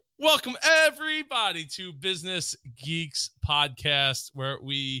Welcome everybody to Business Geeks Podcast, where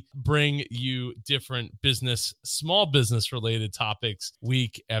we bring you different small business related topics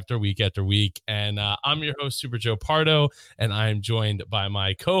week after week after week. And I'm your host, Super Joe Pardo, and I am joined by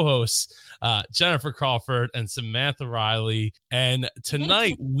my co-hosts, Jennifer Crawford and Samantha Riley. And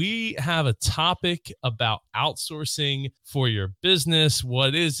tonight we have a topic about outsourcing for your business.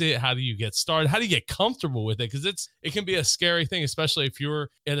 What is it? How do you get started? How do you get comfortable with it? Because it can be a scary thing, especially if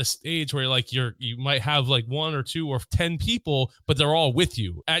you're at a stage where you might have like 1 or 2 or 10 people, but they're all with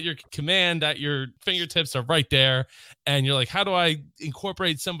you at your command, at your fingertips are right there. And you're like, how do I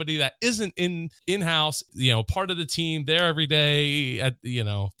incorporate somebody that isn't in-house, part of the team there every day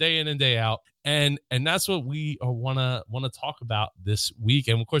day in and day out? And that's what we want to talk about this week.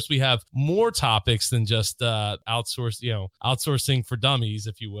 And of course, we have more topics than just outsourcing for dummies,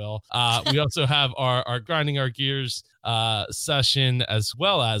 if you will. We also have our grinding our gears session, as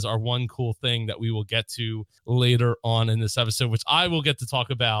well as our one cool thing that we will get to later on in this episode, which I will get to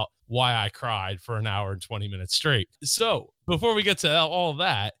talk about why I cried for an hour and 20 minutes straight. So before we get to all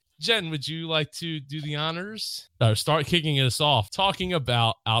that, Jen, would you like to do the honors or start kicking us off talking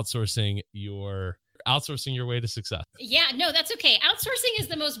about outsourcing your way to success? Yeah, no, that's okay. Outsourcing is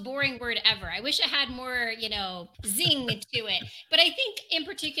the most boring word ever. I wish I had more, zing to it. But I think in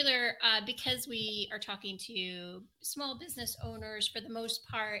particular, because we are talking to small business owners, for the most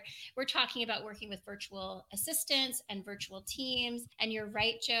part, we're talking about working with virtual assistants and virtual teams. And you're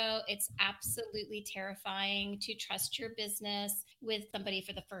right, Joe, it's absolutely terrifying to trust your business with somebody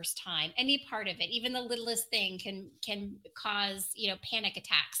for the first time. Any part of it, even the littlest thing can cause, panic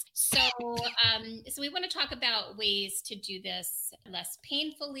attacks. So we want to talk about ways to do this less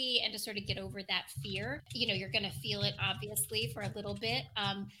painfully and to sort of get over that fear. You're going to feel it obviously for a little bit.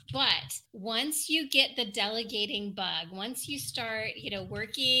 But once you get the delegating bug, once you start,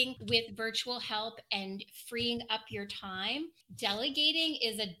 working with virtual help and freeing up your time, delegating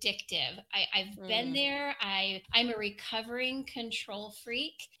is addictive. I've been there. I'm a recovering control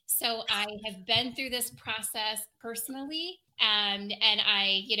freak. So I have been through this process personally. And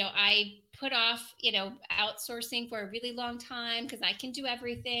I put off, outsourcing for a really long time because I can do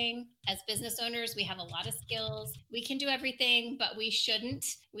everything. As business owners, we have a lot of skills. We can do everything, but we shouldn't.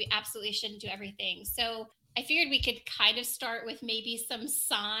 We absolutely shouldn't do everything. So I figured we could kind of start with maybe some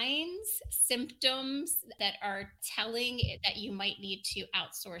symptoms that are telling that you might need to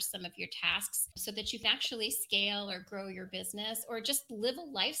outsource some of your tasks so that you can actually scale or grow your business or just live a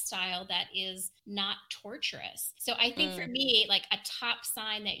lifestyle that is not torturous. So I think for me, like a top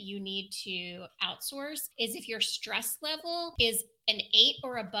sign that you need to outsource is if your stress level is an 8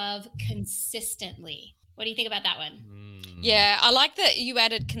 or above consistently. What do you think about that one? Yeah, I like that you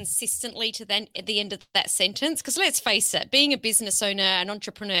added consistently to then at the end of that sentence, because let's face it, being a business owner, an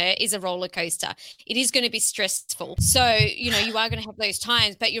entrepreneur is a roller coaster. It is going to be stressful. So, you are going to have those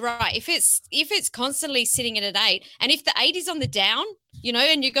times, but you're right. If it's constantly sitting at an 8, and if the 8 is on the down,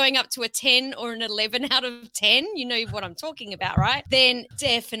 and you're going up to a 10 or an 11 out of 10, you know what I'm talking about, right? Then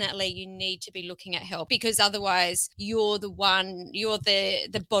definitely you need to be looking at help, because otherwise you're the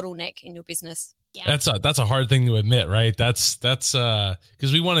bottleneck in your business. Yeah. That's a hard thing to admit, right? That's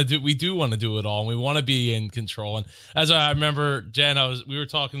because we do want to do it all, and we want to be in control. And as I remember, Jen, we were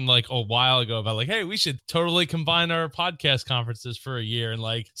talking like a while ago about like, hey, we should totally combine our podcast conferences for a year and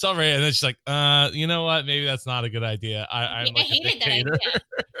like celebrate. And then she's like, you know what? Maybe that's not a good idea. I hated that idea.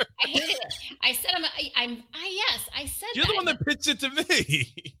 I hated it. I said I said you're the one that pitched it to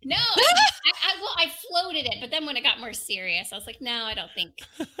me. No, I floated it, but then when it got more serious, I was like, no, I don't think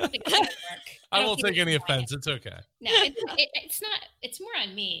that would work. I won't take any offense. It's okay. No, it's not. It's more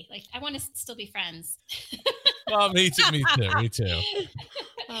on me. Like, I want to still be friends. Well, me too.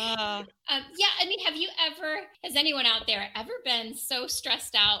 Yeah, I mean, has anyone out there ever been so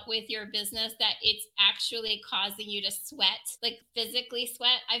stressed out with your business that it's actually causing you to sweat, like physically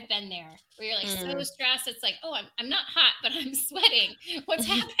sweat? I've been there, where you're like so stressed. It's like, oh, I'm not hot, but I'm sweating. What's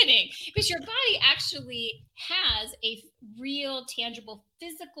happening? Because your body actually has a real, tangible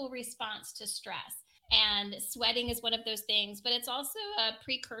physical response to stress. And sweating is one of those things, but it's also a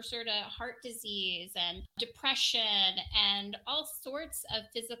precursor to heart disease and depression and all sorts of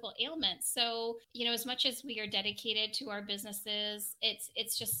physical ailments. So, as much as we are dedicated to our businesses,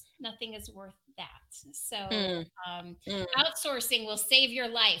 it's just nothing is worth that. So outsourcing will save your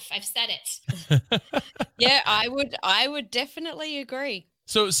life. I've said it. Yeah, I would definitely agree.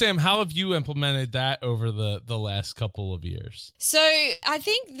 So Sam, how have you implemented that over the last couple of years? So I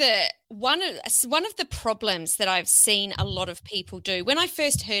think that one of the problems that I've seen a lot of people do when I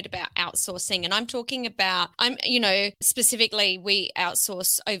first heard about outsourcing, and I'm talking about, specifically we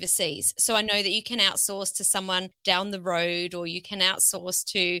outsource overseas. So I know that you can outsource to someone down the road, or you can outsource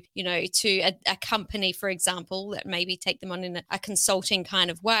to a company, for example, that maybe take them on in a consulting kind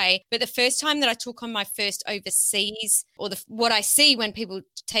of way. But the first time that I took on my first overseas, or what I see when people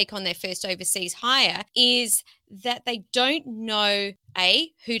take on their first overseas hire, is that they don't know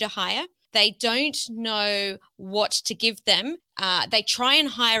who to hire. They don't know what to give them. They try and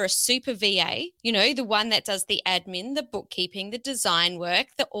hire a super VA, the one that does the admin, the bookkeeping, the design work,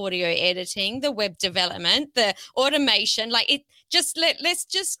 the audio editing, the web development, the automation. Let's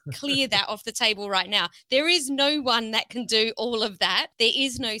just clear that off the table right now. There is no one that can do all of that. There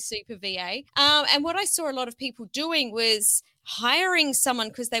is no super VA. And what I saw a lot of people doing was hiring someone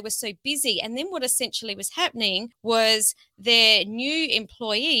because they were so busy. And then what essentially was happening was their new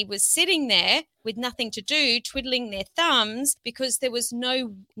employee was sitting there with nothing to do, twiddling their thumbs, because there was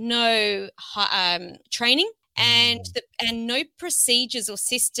no training and no procedures or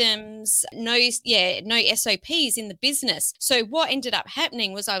systems, no SOPs in the business. So what ended up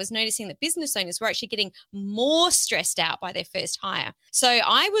happening was I was noticing that business owners were actually getting more stressed out by their first hire. So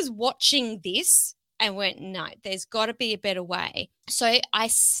I was watching this and went, no, there's got to be a better way. So I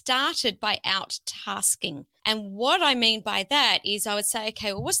started by out-tasking. And what I mean by that is I would say,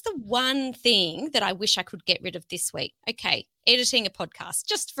 okay, well, what's the one thing that I wish I could get rid of this week? Okay, editing a podcast,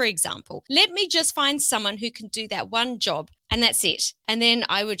 just for example. Let me just find someone who can do that one job, and that's it. And then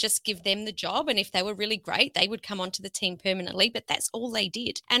I would just give them the job. And if they were really great, they would come onto the team permanently, but that's all they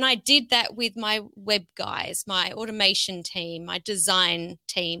did. And I did that with my web guys, my automation team, my design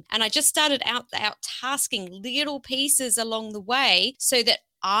team. And I just started out tasking little pieces along the way so that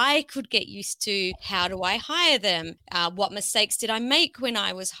I could get used to, how do I hire them? What mistakes did I make when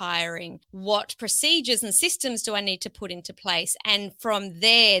I was hiring? What procedures and systems do I need to put into place? And from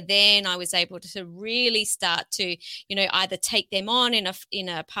there, then I was able to really start to, either take them on in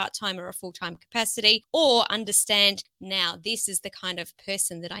a part-time or a full-time capacity, or understand, now this is the kind of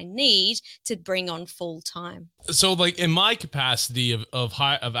person that I need to bring on full-time. So like in my capacity of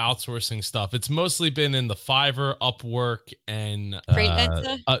outsourcing stuff, it's mostly been in the Fiverr, Upwork, and Freelancer.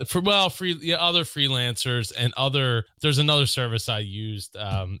 Other freelancers and there's another service I used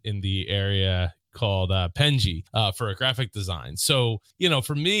in the area called Penji for a graphic design. So,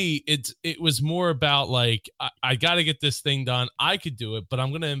 for me, it was more about like, I got to get this thing done. I could do it, but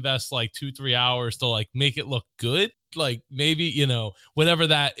I'm going to invest like 2-3 hours to like make it look good. Like maybe, whatever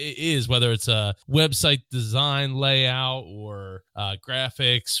that is, whether it's a website design layout or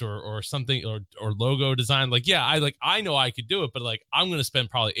graphics or something or logo design. Like, yeah, I know I could do it, but like, I'm going to spend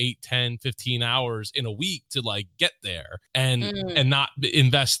probably 8, 10, 15 hours in a week to like get there and not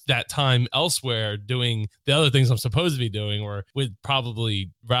invest that time elsewhere doing the other things I'm supposed to be doing, or would probably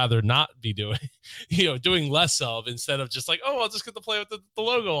rather not be doing, doing less of, instead of just like, oh, I'll just get to play with the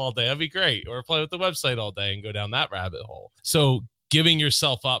logo all day. That'd be great. Or play with the website all day and go down that rabbit hole. So giving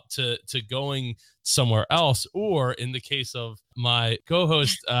yourself up to going somewhere else, or in the case of my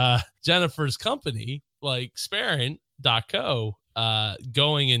co-host Jennifer's company, like Sparent.co,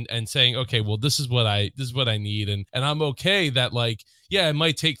 going and saying, okay, well, this is what I need, and I'm okay that, like, yeah, it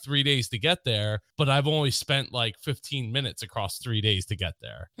might take 3 days to get there, but I've only spent like 15 minutes across 3 days to get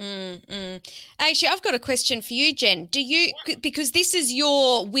there. Actually, I've got a question for you, Jen. Because this is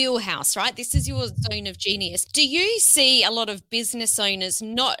your wheelhouse, right? This is your zone of genius. Do you see a lot of business owners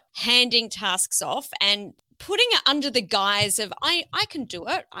not handing tasks off and putting it under the guise of, I can do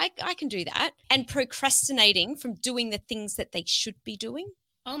it, I can do that, and procrastinating from doing the things that they should be doing?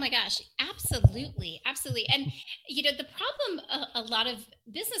 Oh my gosh, absolutely. Absolutely. And, the problem a lot of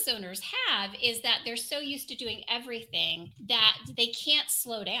business owners have is that they're so used to doing everything that they can't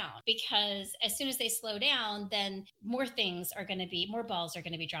slow down, because as soon as they slow down, then more balls are going to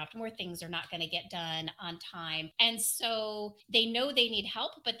be dropped, more things are not going to get done on time. And so they know they need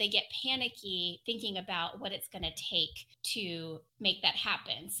help, but they get panicky thinking about what it's going to take to make that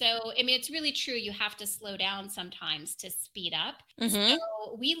happen. So, I mean, it's really true. You have to slow down sometimes to speed up. Mm-hmm.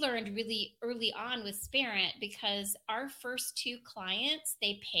 So we learned really early on with Sparent, because our first 2 clients,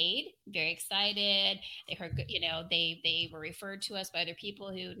 they paid, very excited. They heard, they were referred to us by other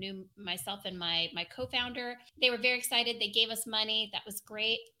people who knew myself and my co-founder. They were very excited. They gave us money. That was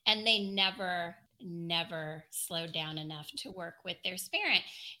great. And they never slowed down enough to work with their Sparent.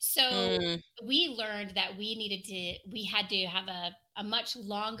 So we learned that we had to have a a much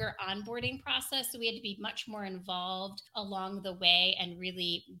longer onboarding process. So we had to be much more involved along the way and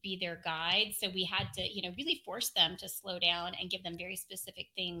really be their guide. So we had to, really force them to slow down and give them very specific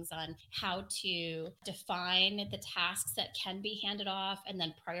things on how to define the tasks that can be handed off and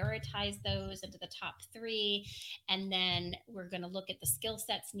then prioritize those into the top 3. And then we're going to look at the skill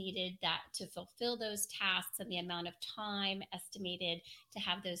sets needed to fulfill those tasks and the amount of time estimated to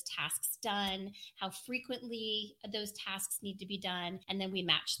have those tasks done, how frequently those tasks need to be done. And then we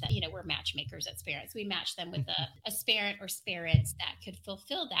match them. We're matchmakers at Sparent. So we match them with a Sparent or Sparents that could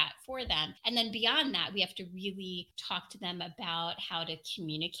fulfill that for them. And then beyond that, we have to really talk to them about how to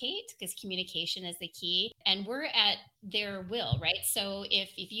communicate, because communication is the key. And we're at their will, right? So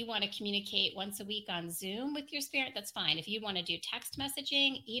if you want to communicate once a week on Zoom with your Sparent, that's fine. If you want to do text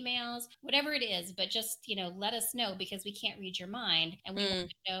messaging, emails, whatever it is, but just, let us know, because we can't read your mind and we want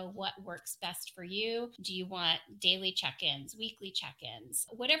to know what works best for you. Do you want daily check-ins, weekly check-ins,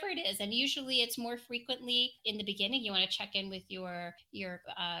 whatever it is? And usually it's more frequently in the beginning. You want to check in with your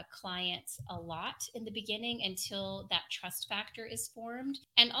clients a lot in the beginning until that trust factor is formed.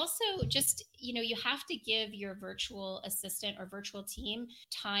 And also just, you have to give your virtual assistant or virtual team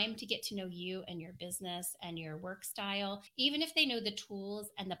time to get to know you and your business and your work style. Even if they know the tools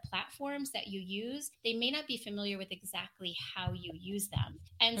and the platforms that you use, they may not be familiar with exactly how you use them.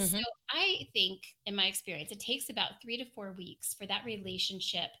 And so I think, in my experience, it takes about 3 to 4 weeks for that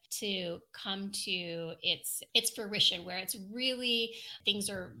relationship to come to its fruition, where it's really, things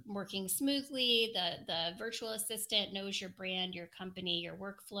are working smoothly. The virtual assistant knows your brand, your company, your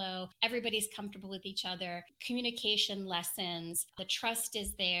workflow. Everybody's comfortable with each other. Communication lessons, the trust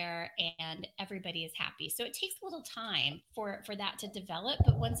is there, and everybody is happy. So it takes a little time for that to develop,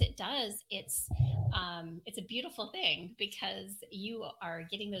 but once it does, it's a beautiful thing, because you are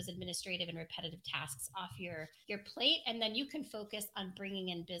getting those administrative and repetitive tasks off your plate, and then you can focus on bringing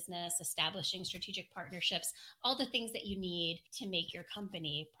in business, establishing strategic partnerships, all the things that you need to make your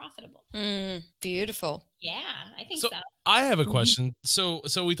company profitable. Beautiful. Yeah, I think so. I have a question. So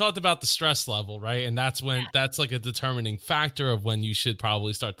we talked about the stress level, right? And that's when that's like a determining factor of when you should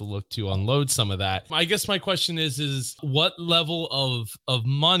probably start to look to unload some of that. I guess my question is what level of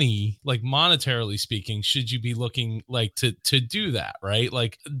money, like monetarily speaking, should you be looking like to do that, right?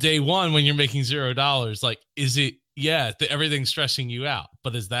 Like day one, when you're making $0, like, is it, everything's stressing you out,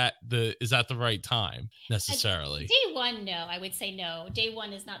 but is that the right time necessarily? Day one, no, I would say no. Day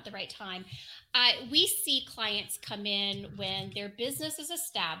one is not the right time. We see clients come in when their business is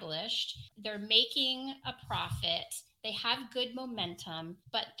established, they're making a profit, they have good momentum,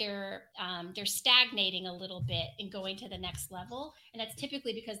 but they're stagnating a little bit and going to the next level. And that's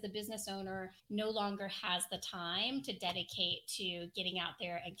typically because the business owner no longer has the time to dedicate to getting out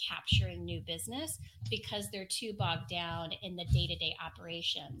there and capturing new business, because they're too bogged down in the day-to-day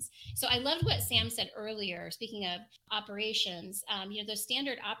operations. So I loved what Sam said earlier, speaking of operations, those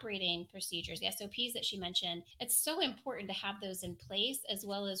standard operating procedures, the SOPs that she mentioned, it's so important to have those in place, as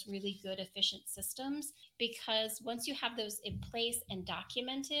well as really good, efficient systems, because once you have those in place and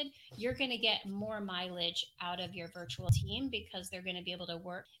documented, you're going to get more mileage out of your virtual team, because they're going to be able to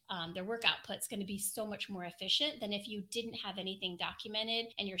work. Their work output's going to be so much more efficient than if you didn't have anything documented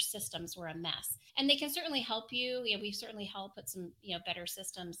and your systems were a mess. And they can certainly help you. We've certainly helped put some, better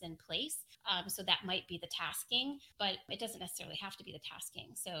systems in place. So that might be the tasking, but it doesn't necessarily have to be the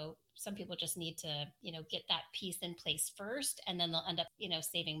tasking. So some people just need to, get that piece in place first, and then they'll end up,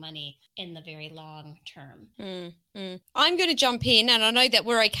 saving money in the very long term. I'm going to jump in, and I know that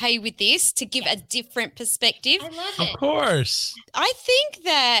we're okay with this, to give a different perspective. I love it. Of course. I think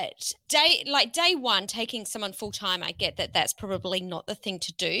that day one, taking someone full time, I get that that's probably not the thing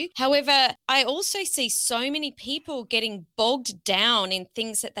to do. However, I also see so many people getting bogged down in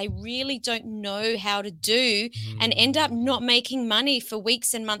things that they really don't know how to do and end up not making money for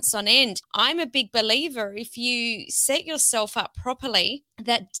weeks and months on end. I'm a big believer, if you set yourself up properly,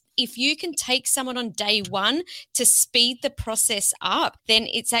 that if you can take someone on day one to speed the process up, then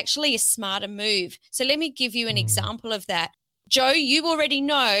it's actually a smarter move. So let me give you an example of that. Joe, you already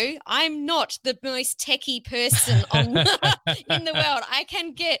know I'm not the most techie person in the world. I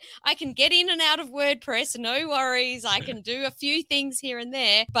can get in and out of WordPress, no worries. I can do a few things here and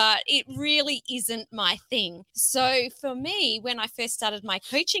there, but it really isn't my thing. So for me, when I first started my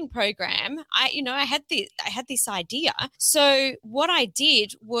coaching program, I had this idea. So what I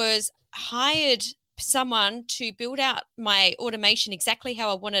did was hired someone to build out my automation exactly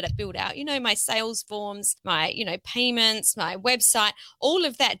how I wanted it built out. My sales forms, my, payments, my website, all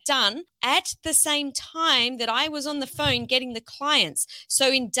of that done at the same time that I was on the phone getting the clients.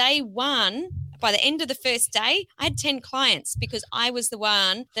 So in day one, by the end of the first day, I had 10 clients because I was the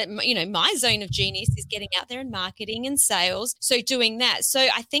one that, you know, my zone of genius is getting out there and marketing and sales. So doing that. So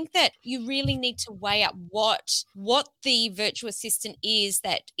I think that you really need to weigh up what the virtual assistant is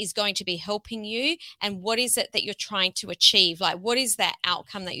that is going to be helping you, and what is it that you're trying to achieve. Like, what is that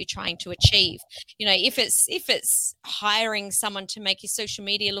outcome that you're trying to achieve? You know, if it's hiring someone to make your social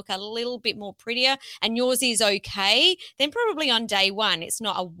media look a little bit more prettier and yours is okay, then probably on day one, it's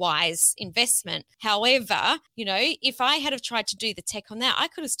not a wise investment. However, you know, if I had have tried to do the tech on that, I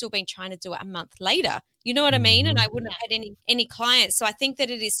could have still been trying to do it a month later. You know what I mean? And I wouldn't have had any clients. So I think that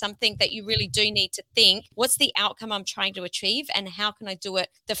it is something that you really do need to think, what's the outcome I'm trying to achieve, and how can I do it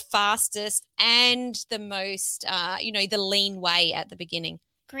the fastest and the most, the lean way at the beginning.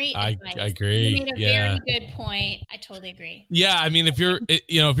 Great I advice. agree. You made a very good point. I totally agree. Yeah, I mean, if you're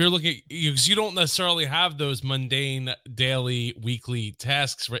looking, because you don't necessarily have those mundane daily, weekly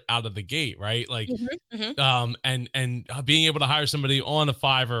tasks right out of the gate, right? Like, and being able to hire somebody on a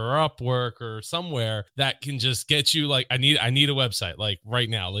Fiverr or Upwork or somewhere that can just get you, like, I need a website, like, right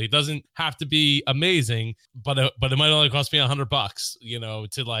now. Like, it doesn't have to be amazing, but it might only cost me $100, you know,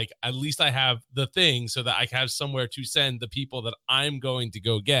 to, like, at least I have the thing so that I can have somewhere to send the people that I'm going to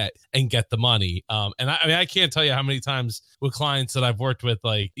go get the money. And I mean, I can't tell you how many times with clients that I've worked with,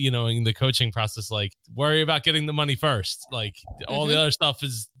 like, you know, in the coaching process, like, worry about getting the money first. Like, all the other stuff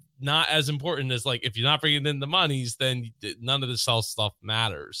is not as important as, like, if you're not bringing in the monies, then none of the sell stuff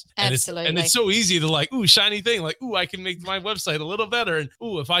matters. Absolutely. And it's so easy to, like, ooh, shiny thing, like, ooh, I can make my website a little better, and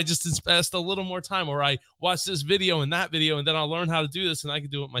ooh, if I just invest a little more time, or I watch this video and that video, and then I'll learn how to do this and I can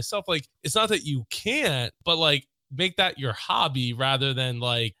do it myself. Like, it's not that you can't, but, like, make that your hobby rather than,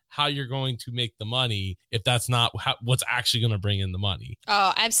 like, how you're going to make the money if that's not what's actually going to bring in the money.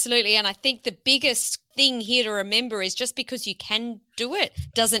 Oh, absolutely. And I think the biggest thing here to remember is just because you can do it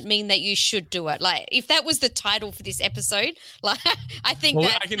doesn't mean that you should do it. Like, if that was the title for this episode, like, I think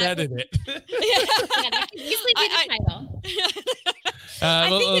I can edit it. That can easily be the title. I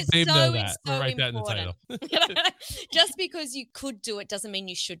think it's so write that in the important. title. Just because you could do it doesn't mean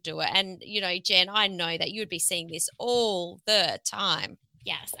you should do it. And, you know, Jen, I know that you would be seeing this all the time.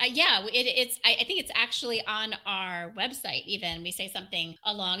 Yes. I think it's actually on our website. Even we say something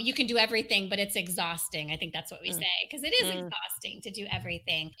along, you can do everything, but it's exhausting. I think that's what we say, because it is exhausting to do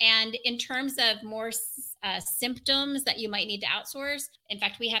everything. And in terms of more symptoms that you might need to outsource. In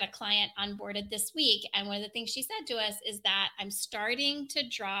fact, we had a client onboarded this week, and one of the things she said to us is that I'm starting to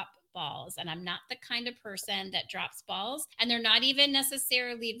drop balls, and I'm not the kind of person that drops balls, and they're not even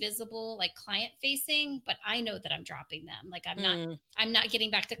necessarily visible, like client facing, but I know that I'm dropping them. Like, I'm not getting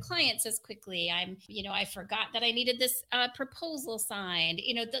back to clients as quickly. I forgot that I needed this proposal signed,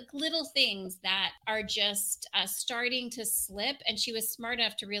 you know, the little things that are just starting to slip. And she was smart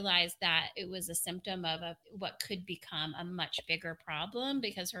enough to realize that it was a symptom of what could become a much bigger problem,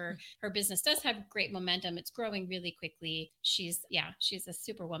 because her business does have great momentum. It's growing really quickly. She's a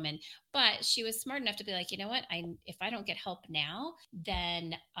superwoman. But she was smart enough to be like, you know what, if I don't get help now,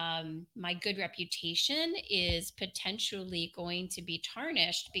 then my good reputation is potentially going to be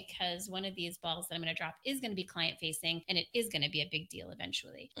tarnished, because one of these balls that I'm going to drop is going to be client facing, and it is going to be a big deal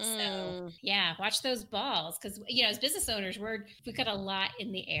eventually. So yeah, watch those balls, because, you know, as business owners, we've got a lot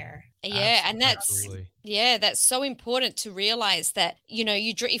in the air. Yeah, and that's so important to realize that, you know,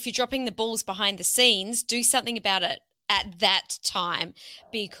 if you're dropping the balls behind the scenes, do something about it at that time,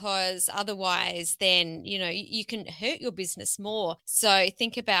 because otherwise then, you know, you can hurt your business more. So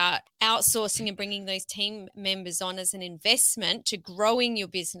think about outsourcing and bringing those team members on as an investment to growing your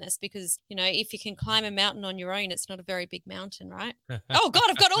business, because, you know, if you can climb a mountain on your own, it's not a very big mountain, right? Oh God,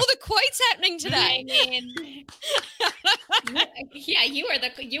 I've got all the quotes happening today. Yeah, you are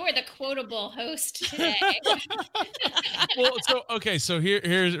the quotable host today. Well, so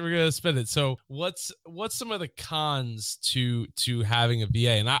here's we're gonna spin it. So what's some of the cons to having a VA?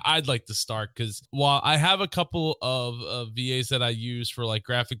 And I'd like to start, because while I have a couple of VAs that I use for, like,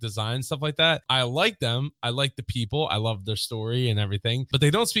 graphic design, stuff like that, I like them. I like the people. I love their story and everything, but they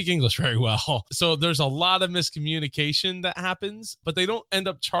don't speak English very well. So there's a lot of miscommunication that happens, but they don't end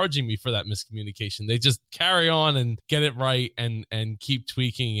up charging me for that miscommunication. They just carry on and get it right and keep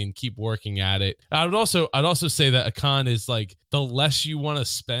tweaking and keep working at it. I'd also say that a con is, like, the less you want to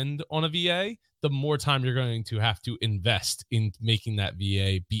spend on a VA, the more time you're going to have to invest in making that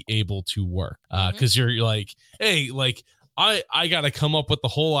VA be able to work. Because you're like, hey, like, I got to come up with the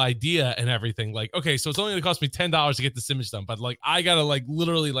whole idea and everything. Like, okay, so it's only going to cost me $10 to get this image done, but, like, I got to, like,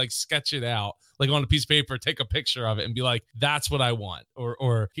 literally, like, sketch it out. like on a piece of paper, take a picture of it and be like, that's what I want.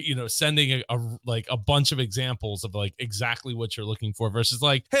 Or sending a bunch of examples of like exactly what you're looking for versus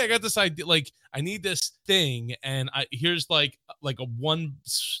like, hey, I got this idea, like I need this thing. And here's like a one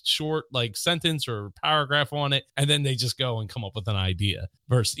short like sentence or paragraph on it. And then they just go and come up with an idea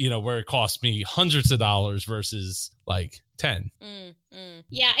versus, where it costs me hundreds of dollars versus like 10.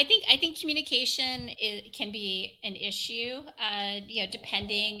 Yeah, I think communication can be an issue,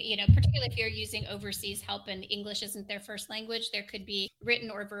 depending, particularly if you're using overseas help and English isn't their first language, there could be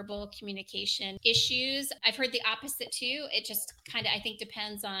written or verbal communication issues. I've heard the opposite too. It just kind of, I think,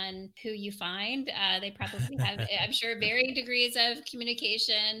 depends on who you find. They probably have, I'm sure, varying degrees of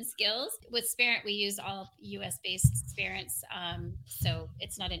communication skills. With Sparent, we use all US-based Sparents, so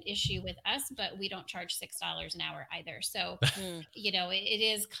it's not an issue with us, but we don't charge $6 an hour either. So, it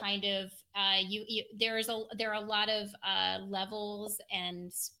is kind of there are a lot of levels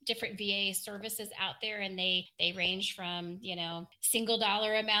and different VA services out there, and they range from single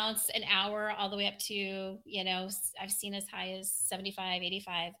dollar amounts an hour all the way up to I've seen as high as 75,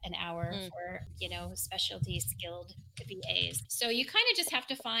 85 an hour for specialty skilled VAs. So you kind of just have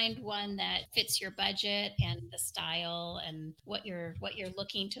to find one that fits your budget and the style and what you're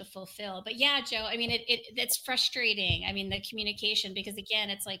looking to fulfill. But yeah, Joe, I mean it's frustrating. I mean the communication, because again,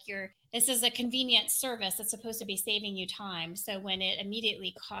 it's like this is a convenient service that's supposed to be saving you time. So when it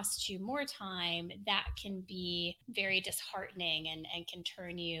immediately costs you more time, that can be very disheartening and can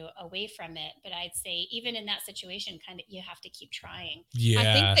turn you away from it. But I'd say even in that situation, kind of you have to keep trying. Yeah. I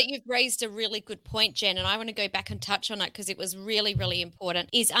think that you've raised a really good point, Jen, and I want to go back and touch on it because it was really, really important,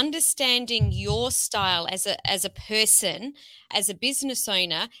 is understanding your style as a person, as a business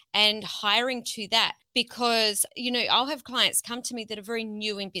owner, and hiring to that. Because, I'll have clients come to me that are very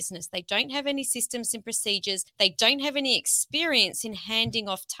new in business. They don't have any systems and procedures. They don't have any experience in handing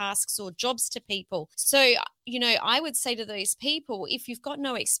off tasks or jobs to people. So, I would say to those people, if you've got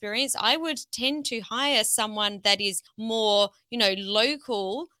no experience, I would tend to hire someone that is more,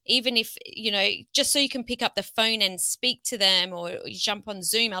 local, even if, just so you can pick up the phone and speak to them or jump on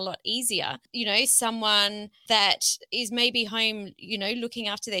Zoom a lot easier. Someone that is maybe home, looking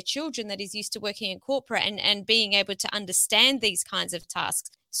after their children, that is used to working in corporate and being able to understand these kinds of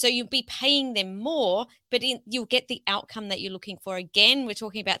tasks. So you'll be paying them more, but you'll get the outcome that you're looking for. Again, we're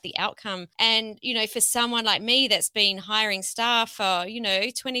talking about the outcome. And, for someone like me that's been hiring staff for,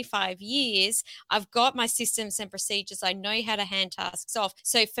 25 years, I've got my systems and procedures. I know how to hand tasks off.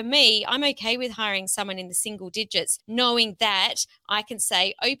 So for me, I'm okay with hiring someone in the single digits, knowing that I can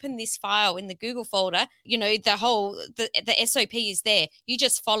say, open this file in the Google folder, the SOP is there. You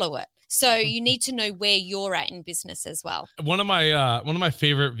just follow it. So you need to know where you're at in business as well. One of my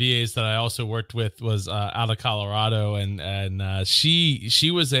favorite VAs that I also worked with was out of Colorado, and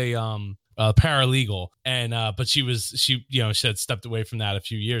she was a paralegal, and but she had stepped away from that a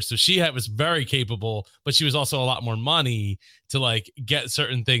few years, so she was very capable, but she was also a lot more money to like get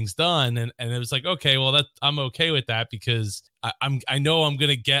certain things done, and it was like, okay, well I'm okay with that because I know I'm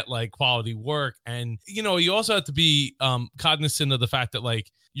gonna get like quality work, and you also have to be cognizant of the fact that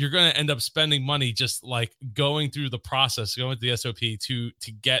like you're going to end up spending money just like going through the process, going through the SOP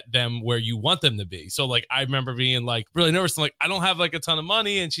to get them where you want them to be. So like, I remember being like really nervous. I'm like, I don't have like a ton of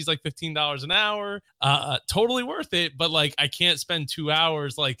money. And she's like $15 an hour, totally worth it. But like, I can't spend 2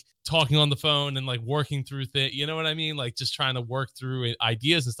 hours like talking on the phone and like working through things. You know what I mean? Like just trying to work through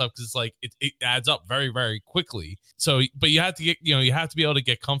ideas and stuff. Cause it's like, it adds up very, very quickly. So, but you have to get, you have to be able to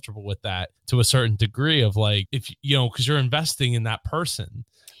get comfortable with that to a certain degree of like, if, cause you're investing in that person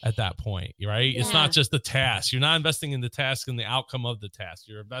at that point, right? Yeah. It's not just the task. You're not investing in the task and the outcome of the task.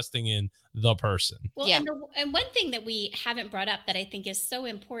 You're investing in the person. Well, and one thing that we haven't brought up that I think is so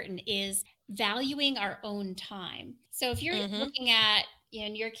important is valuing our own time. So if you're looking at,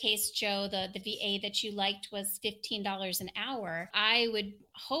 in your case, Joe, the VA that you liked was $15 an hour. I would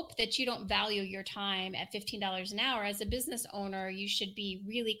hope that you don't value your time at $15 an hour. As a business owner, you should be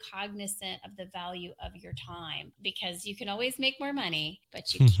really cognizant of the value of your time, because you can always make more money,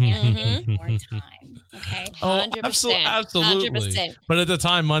 but you can't make more time. Okay. 100%. Absolutely. 100%. But at the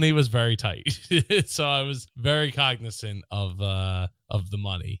time, money was very tight. So I was very cognizant of the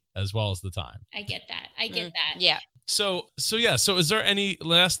money as well as the time. I get that. Yeah. So is there any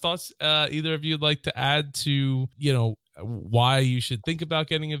last thoughts either of you would like to add to, why you should think about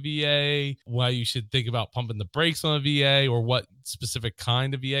getting a VA, why you should think about pumping the brakes on a VA, or what specific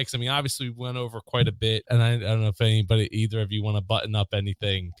kind of VA? Because I mean, obviously we went over quite a bit, and I don't know if either of you want to button up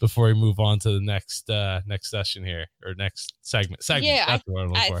anything before we move on to the next session here, or next segment. Yeah, that's what I'm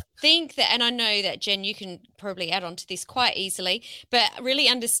looking for. I think that, and I know that Jen, you can probably add on to this quite easily, but really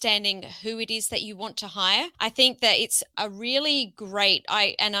understanding who it is that you want to hire. I think that it's a really great,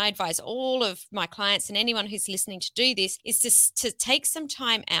 I advise all of my clients and anyone who's listening to do this, is to take some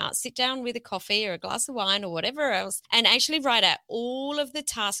time out, sit down with a coffee or a glass of wine or whatever else, and actually write out all of the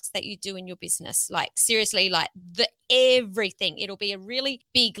tasks that you do in your business. Like seriously, like everything. It'll be a really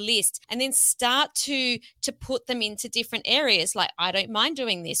big list, and then start to put them into different areas. Like, I don't mind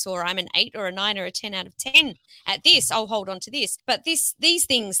doing this, or I'm an 8 or a 9 or a 10 out of 10 at this. I'll hold on to this. But these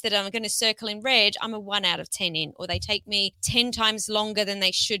things that I'm going to circle in red, I'm a 1 out of 10 in, or they take me 10 times longer than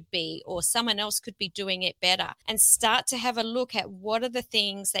they should be, or someone else could be doing it better. And start to have a look at what are the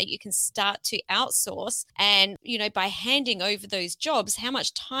things that you can start to outsource. And, you know, by handing over those jobs, how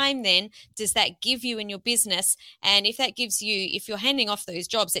much time then does that give you in your business? And if that gives you, if you're handing off those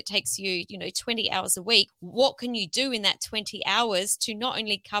jobs, it takes you, 20 hours a week, what can you do in that 20 hours to not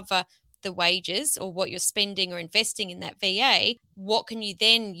only cover the wages or what you're spending or investing in that VA, what can you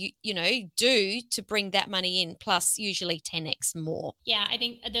then, do to bring that money in, plus usually 10x more? Yeah, I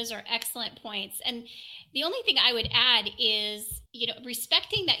think those are excellent points. And the only thing I would add is,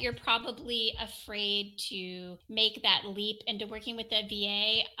 respecting that you're probably afraid to make that leap into working with the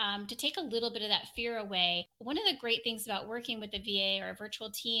VA, to take a little bit of that fear away. One of the great things about working with a VA or a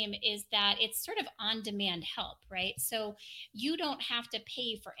virtual team is that it's sort of on-demand help, right? So you don't have to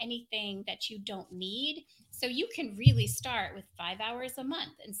pay for anything that you don't need. So you can really start with 5 hours a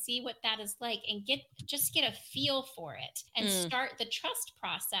month and see what that is like, and get a feel for it, and start the trust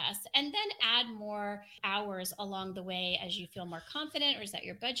process, and then add more hours along the way as you feel more confident, or as that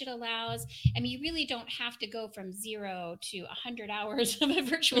your budget allows. I mean, you really don't have to go from 0 to 100 hours of a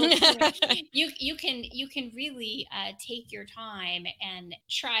virtual team. You can really take your time and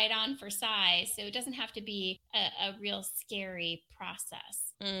try it on for size. So it doesn't have to be a real scary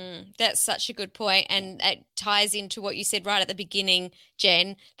process. That's such a good point. And it ties into what you said right at the beginning,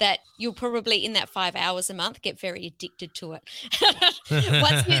 Jen, that you'll probably in that 5 hours a month get very addicted to it.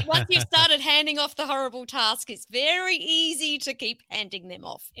 Once you've started handing off the horrible task, it's very easy to keep handing them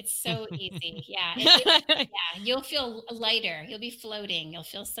off. It's so easy. Yeah. You'll feel lighter. You'll be floating. You'll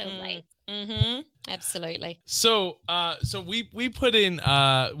feel so light. Mm-hmm. Absolutely. So we put in,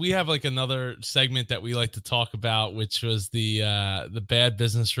 we have like another segment that we like to talk about, which was the bad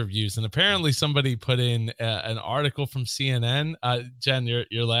business reviews. And apparently somebody put in an article from CNN. Jen,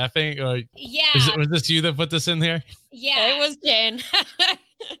 you're laughing. Or yeah. Was this you that put this in here? Yeah, it was Jen.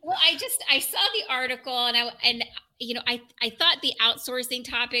 Well, I saw the article, and I thought the outsourcing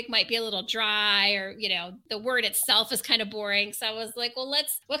topic might be a little dry, or, the word itself is kind of boring. So I was like, well,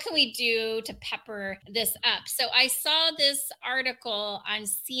 what can we do to pepper this up? So I saw this article on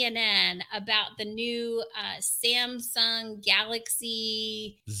CNN about the new Samsung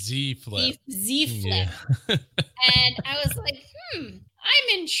Galaxy Z Flip. Yeah. And I was like,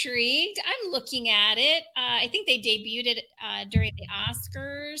 I'm intrigued. I'm looking at it. I think they debuted it during the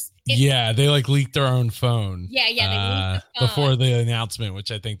Oscars. They like leaked their own phone. Yeah, they leaked the phone before the announcement,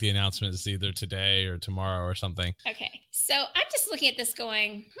 which I think the announcement is either today or tomorrow or something. Okay, so I'm just looking at this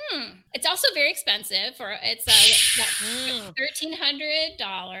going, It's also very expensive. It's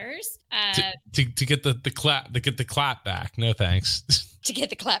 $1,300 to get the clap back. No thanks. To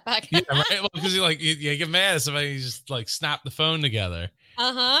get the clap back. Yeah, right. Well, because you get mad if somebody just like snap the phone together.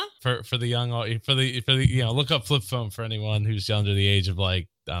 For the young, for the look up flip phone for anyone who's under the age of like,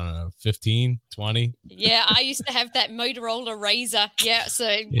 I don't know, 15, 20. Yeah, I used to have that Motorola Razr. Yeah, so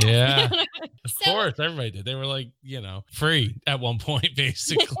yeah, of course, everybody did. They were like, free at one point,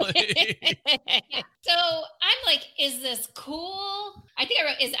 basically. Yeah. So I'm like, is this cool? I think I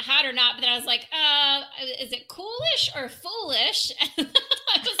wrote, is it hot or not? But then I was like, is it coolish or foolish?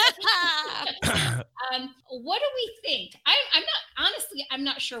 What do we think? I'm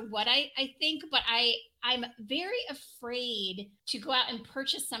not sure what I think, but I'm very afraid to go out and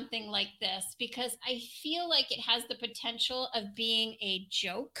purchase something like this, because I feel like it has the potential of being a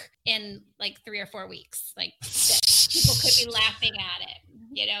joke in like 3 or 4 weeks. Like people could be laughing at it,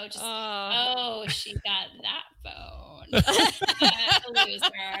 she got that phone.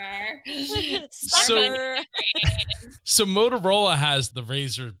 Loser. So Motorola has the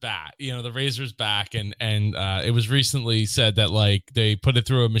Razr's back, the Razr's back, and it was recently said that like they put it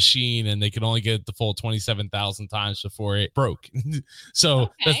through a machine and they could only get the full 27,000 times before it broke. So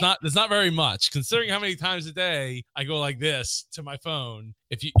that's not very much, considering how many times a day I go like this to my phone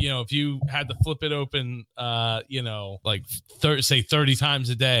if you had to flip it open, like say 30 times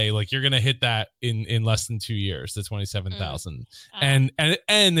a day, like you're gonna hit that in less than 2 years, the 27,000, and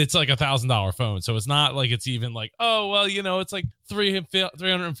it's like $1,000 phone, so it's not like it's even like, oh well, it's like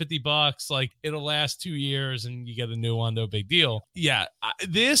 $350, like it'll last 2 years and you get a new one, no big deal. Yeah,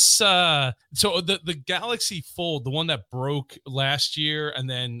 so the Galaxy Fold, the one that broke last year and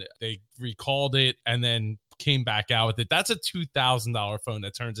then they recalled it and then came back out with it, that's a $2,000 phone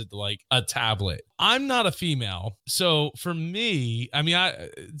that turns into like a tablet. I'm not a female, so for me,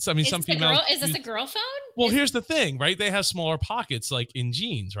 some females. Is this a girl phone? Well, here's the thing, right? They have smaller pockets, like in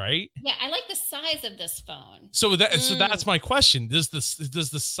jeans, right? Yeah, I like the size of this phone. So that's my question. Does the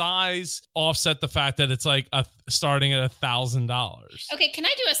size offset the fact that it's like starting at $1,000? Okay, can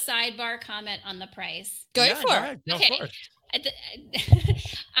I do a sidebar comment on the price? Go for it.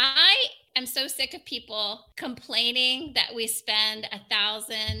 I am so sick of people complaining that we spend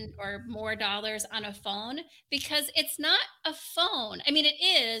 $1,000 or more dollars on a phone, because it's not a phone. I mean,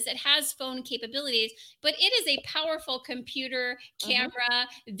 it has phone capabilities, but it is a powerful computer camera,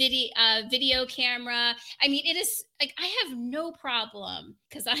 video camera. I mean, it is like, I have no problem,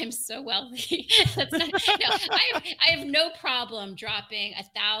 because I'm so wealthy. I have no problem dropping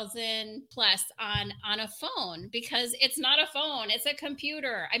 $1,000 plus on a phone, because it's not a phone, it's a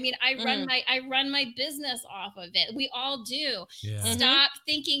computer. I mean, I run my business off of it. We all do. Yeah. Stop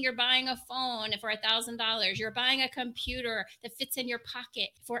thinking you're buying a phone for $1,000. You're buying a computer that fits in your pocket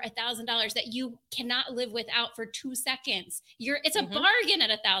for $1,000 that you cannot live without for 2 seconds. It's a bargain at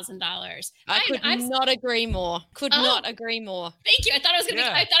 $1,000. I could not agree more. Not agree more. Thank you. I thought I was gonna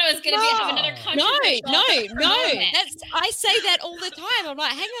have another controversial. No. I say that all the time. I'm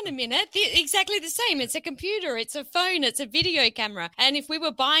like, hang on a minute. They're exactly the same. It's a computer, it's a phone, it's a video camera. And if we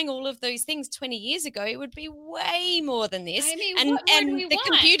were buying all of those things 20 years ago, it would be way more than this. I mean, and the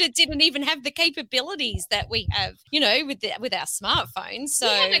computer didn't even have the capabilities that we have, with our smartphones.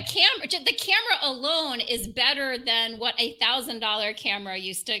 So we have a camera. The camera alone is better than what a $1,000 camera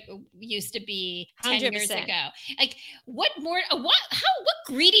used to be 10 100%. years ago. Like, what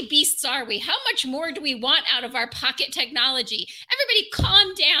greedy beasts are we? How much more do we want out of our pocket technology? Everybody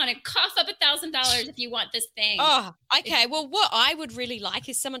calm down and cough up $1,000 if you want this thing. Oh, okay. Well, what I would really like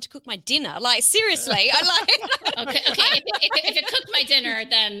is someone to cook my dinner. Like, seriously. I like. Okay. If it cooked my dinner,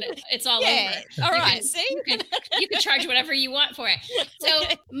 then it's all over. All right. See? You can charge whatever you want for it. So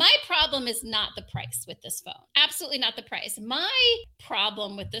my problem is not the price with this phone. Absolutely not the price. My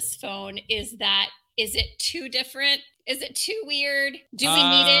problem with this phone is that, is it too different? Is it too weird? Do we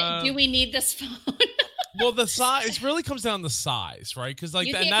need it? Do we need this phone? Well, the size really comes down to size, right? Because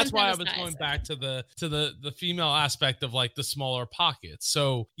and that's why I was going back to the female aspect of like the smaller pockets.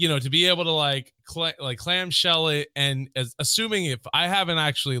 So to be able to like clamshell it, and assuming, if I haven't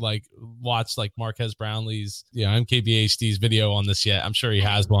actually like watched like Marquez Brownlee's MKBHD's video on this yet, I'm sure he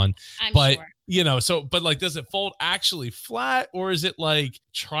has one. I'm sure. But like, does it fold actually flat, or is it like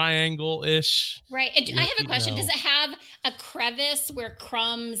triangle-ish? Right. I have a question. Does it have a crevice where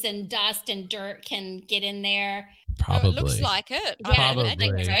crumbs and dust and dirt can get in there? Probably. It looks like it. Yeah, probably.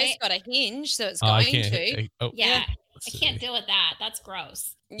 It's got a hinge, so it's going to. I can't deal with that. That's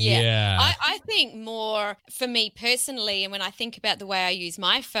gross. Yeah. I think more for me personally, and when I think about the way I use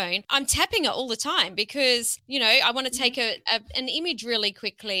my phone, I'm tapping it all the time because, I want to take an image really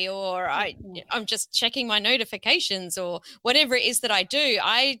quickly, or I'm just checking my notifications or whatever it is that I do.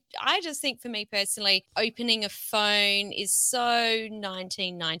 I just think for me personally, opening a phone is so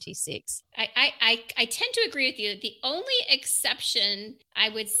 1996. I tend to agree with you. The only exception I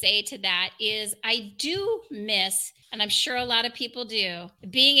would say to that is I do miss, and I'm sure a lot of people do,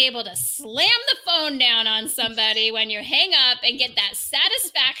 being able to slam the phone down on somebody when you hang up and get that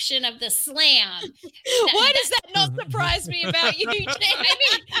satisfaction of the slam. Why does that not surprise me about you, Jane?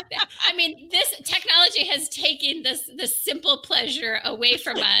 I mean, this technology has taken this simple pleasure away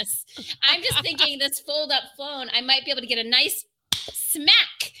from us. I'm just thinking this fold-up phone, I might be able to get a nice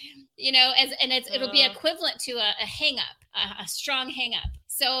smack, it'll be equivalent to a hang-up, a strong hang-up.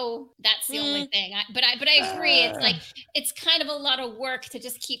 So that's the only thing. But I agree. It's like, it's kind of a lot of work to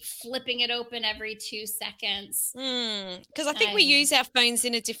just keep flipping it open every 2 seconds. Because I think we use our phones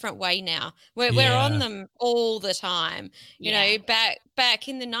in a different way now. We're on them all the time. Back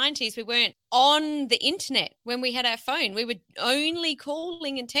in the 90s, we weren't on the internet when we had our phone. We were only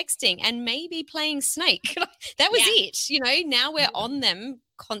calling and texting and maybe playing Snake. That was it. You know, now we're on them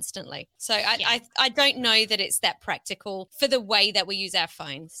constantly. So I don't know that it's that practical for the way that we use our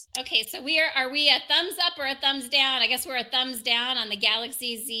phones. Okay, so are we a thumbs up or a thumbs down? I guess we're a thumbs down on the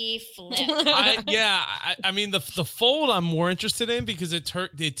Galaxy Z Flip. I mean, the Fold I'm more interested in because it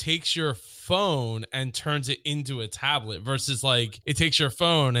takes your phone and turns it into a tablet versus like it takes your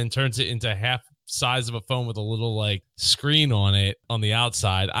phone and turns it into half size of a phone with a little like screen on it on the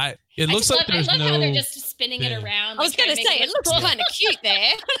outside. It looks like there's I love how they're just spinning it around. I was going to say, it looks kind of cute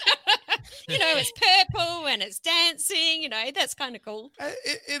there. You know, it's purple and it's dancing. You know, that's kind of cool.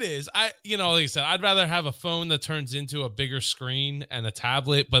 It is. Like I said, I'd rather have a phone that turns into a bigger screen and a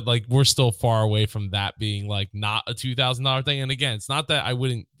tablet, but like we're still far away from that being like not a $2,000 thing. And again, it's not that I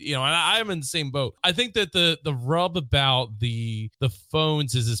wouldn't, and I'm in the same boat. I think that the rub about the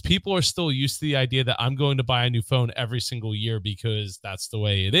phones is people are still used to the idea that I'm going to buy a new phone every single year because that's the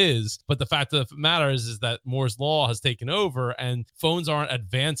way it is. But the fact of the matter is that Moore's Law has taken over and phones aren't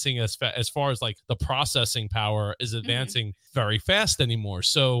advancing as far as like the processing power is advancing very fast anymore.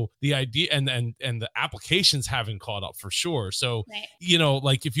 So the idea and the applications haven't caught up for sure. So,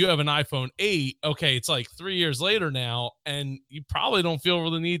 like if you have an iPhone 8, okay, it's like 3 years later now, and you probably don't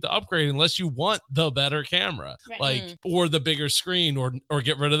feel the need to upgrade unless you want the better camera, or the bigger screen or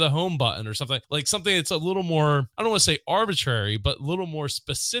get rid of the home button or something that's a little more, I don't want to say arbitrary, but a little more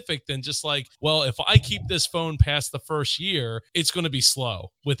specific than just like, well, if I keep this phone past the first year, it's going to be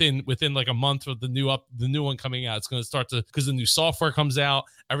slow within like a month of the new one coming out. It's going to start to, because the new software comes out,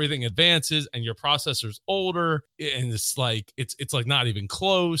 everything advances and your processor's older, and it's like not even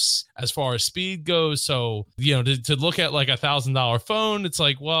close as far as speed goes. So, to look at like $1,000 phone, it's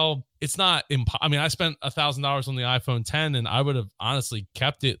like, well, it's not I mean, I spent $1,000 on the iPhone 10 and I would have honestly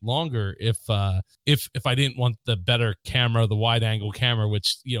kept it longer if I didn't want the better camera, the wide angle camera,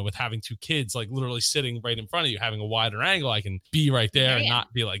 which, with having two kids, like literally sitting right in front of you, having a wider angle, I can be right there and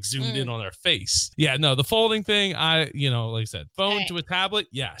not be like zoomed in on their face. Yeah, no, the folding thing, like I said, phone to a tablet.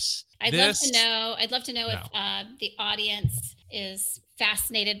 Yes. I'd love to know if the audience is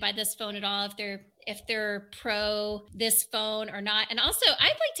fascinated by this phone at all, if they're pro this phone or not. And also I'd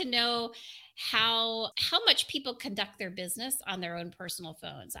like to know how much people conduct their business on their own personal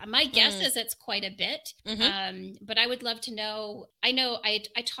phones. My guess is it's quite a bit, but I would love to know. I know I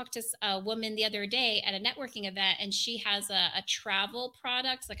talked to a woman the other day at a networking event, and she has a travel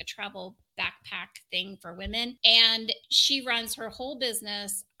product, like a travel backpack thing for women, and she runs her whole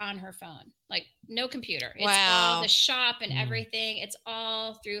business on her phone, like no computer. It's all the shop and everything. It's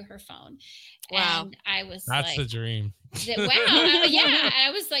all through her phone. Wow. And I was that's the dream. Wow. Yeah.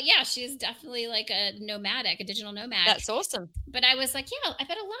 I was like, yeah, she's definitely like a digital nomad. That's awesome. But I was like, yeah, I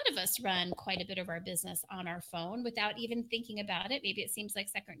bet a lot of us run quite a bit of our business on our phone without even thinking about it. Maybe it seems like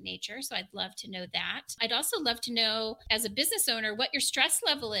second nature. So I'd love to know that. I'd also love to know, as a business owner, what your stress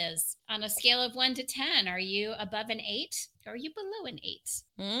level is on a scale of 1 to 10. Are you above an 8 or are you below an 8?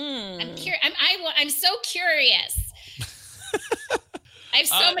 I'm so curious. I have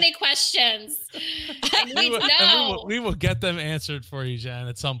so many questions. I need to know. We will get them answered for you, Jen,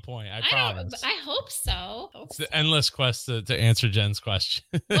 at some point. I promise. I hope so. It's the endless quest to answer Jen's question.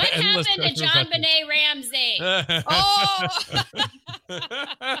 What happened to John Benet Ramsey? Oh!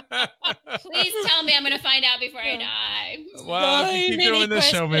 Please tell me I'm going to find out before I die. Well, if you keep doing this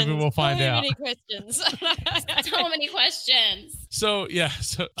show, maybe we'll find out. Many questions. So many questions. So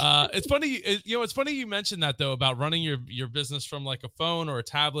it's funny. It's funny you mentioned that though about running your business from like a phone or a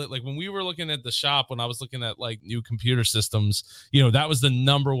tablet. Like when we were looking at the shop, when I was looking at like new computer systems, that was the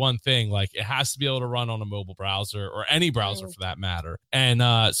number one thing. Like it has to be able to run on a mobile browser or any browser for that matter. And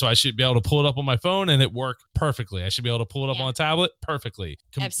so I should be able to pull it up on my phone and it work perfectly. I should be able to pull it up on a tablet perfectly.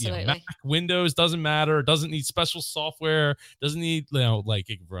 Absolutely. Mac, Windows, doesn't matter. It doesn't need special software. Doesn't need like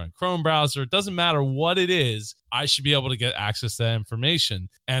it can run Chrome browser. It doesn't matter what it is. I should be able to get access to that information.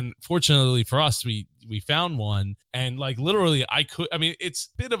 And fortunately for us, we found one, and like literally it's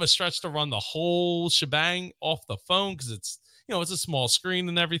a bit of a stretch to run the whole shebang off the phone because it's a small screen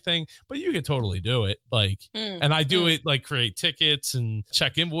and everything, but you can totally do it. And I do it like create tickets and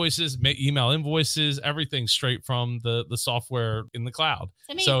check invoices, email invoices, everything straight from the software in the cloud.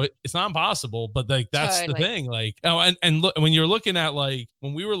 So it's not impossible, but like that's the thing. Like, and look, when you're looking at like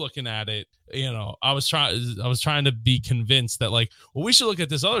when we were looking at it, I was trying to be convinced that like, well, we should look at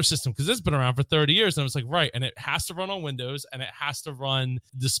this other system because it's been around for 30 years. And I was like, right. And it has to run on Windows and it has to run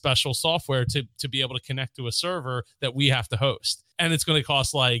the special software to be able to connect to a server that we have to host. And it's going to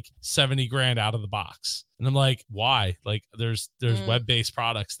cost like $70,000 out of the box. And I'm like, why? Like there's web-based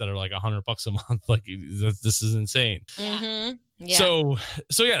products that are like $100 a month. Like this is insane. Mm-hmm.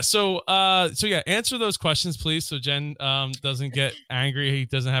 Yeah. So answer those questions, please. So Jen doesn't get angry. He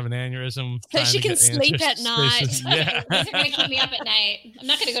doesn't have an aneurysm. So she can sleep at night. Yeah. These are going to keep me up at night. I'm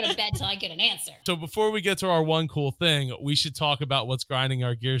not going to go to bed till I get an answer. So before we get to our one cool thing, we should talk about what's grinding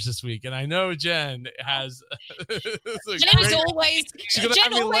our gears this week. And I know Jen has. Jen always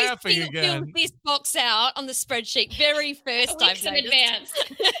laughing again. Filled this box out on the spreadsheet very first. Weeks in advance.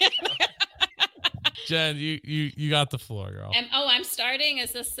 Jen, you got the floor, girl. I'm starting.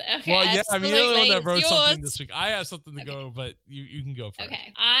 Is this okay? Well, yeah. Absolutely. I mean, you're the one that wrote It's something yours. this week. I have something to go, but you can go first.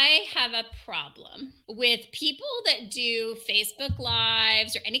 Okay. I have a problem with people that do Facebook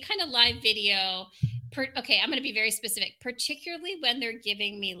Lives or any kind of live video. Okay, I'm going to be very specific, particularly when they're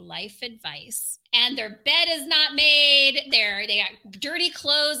giving me life advice and their bed is not made. They got dirty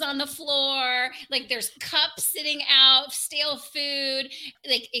clothes on the floor. Like there's cups sitting out, stale food.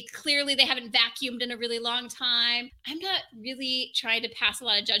 Like clearly they haven't vacuumed in a really long time. I'm not really trying to pass a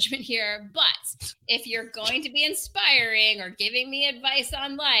lot of judgment here, but if you're going to be inspiring or giving me advice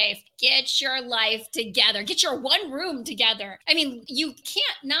on life, get your life together. Get your one room together. I mean, you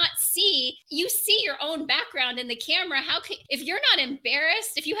can't not see. You see your own background in the camera. If you're not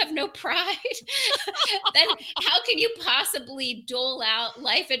embarrassed, if you have no pride, then how can you possibly dole out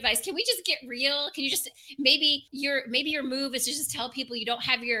life advice? Can we just get real? Can you just maybe your move is to just tell people you don't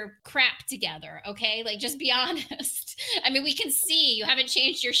have your crap together, okay? Like just be honest. I mean, we can see you haven't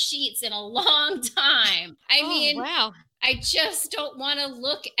changed your sheets in a long time. I mean, wow. I just don't want to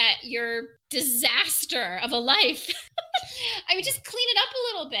look at your disaster of a life. I mean, just clean it up a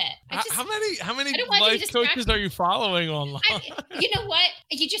little bit. How many life coaches are you following online? You know what?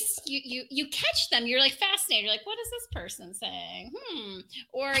 You catch them. You're like fascinated. You're like, what is this person saying?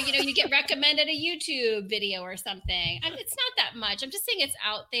 Or, you get recommended a YouTube video or something. It's not that much. I'm just saying it's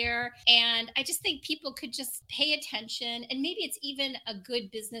out there. And I just think people could just pay attention. And maybe it's even a good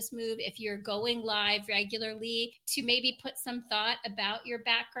business move if you're going live regularly to maybe put some thought about your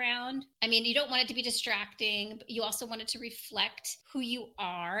background. I mean, you don't want it to be distracting, but you also want it to reflect who you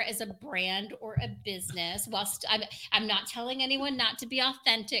are as a brand or a business. Whilst I'm not telling anyone not to be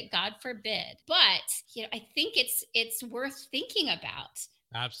authentic, God forbid. But, I think it's worth thinking about.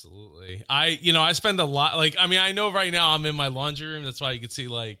 Absolutely. I spend a lot. I know right now I'm in my laundry room. That's why you can see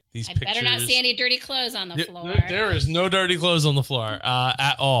these pictures. I better not see any dirty clothes on the floor. There is no dirty clothes on the floor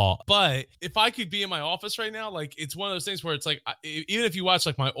at all. But if I could be in my office right now, it's one of those things where it's like, even if you watch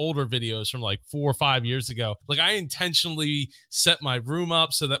my older videos from 4 or 5 years ago, I intentionally set my room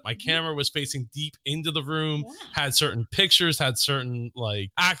up so that my camera was facing deep into the room, had certain pictures, had certain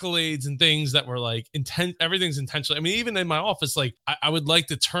accolades and things that were everything's intentional. I mean, even in my office, I would like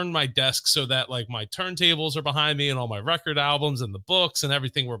to turn my desk so that my turntables are behind me and all my record albums and the books and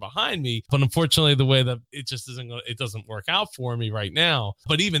everything were behind me. But unfortunately, the way that it doesn't work out for me right now.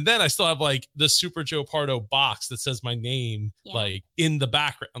 But even then, I still have the Super Joe Pardo box that says my name in the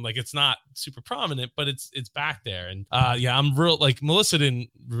background. It's not super prominent, but it's back there. And I'm real Melissa didn't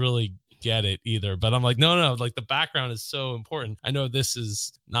really get it either, but I'm no, the background is so important. I know this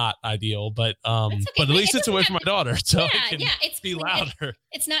is not ideal, but but at least it's away from my daughter, so I can be louder.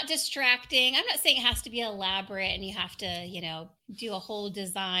 It's not distracting. I'm not saying it has to be elaborate and you have to do a whole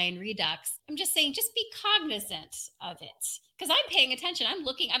design redux. I'm just saying just be cognizant of it, because I'm paying attention. I'm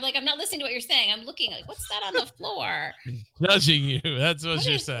looking. I'm not listening to what you're saying. I'm looking what's that on the floor? Judging you. That's what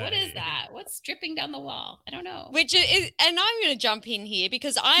you're saying. What is that? What's dripping down the wall? I don't know. Which is, and I'm going to jump in here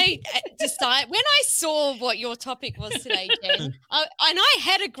because I decide when I saw what your topic was today, Jen, and I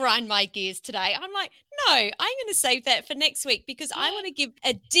had to grind my gears today. I'm like, no, I'm going to save that for next week because I want to give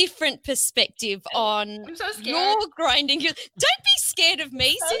a different perspective on your grinding gears. Don't be scared of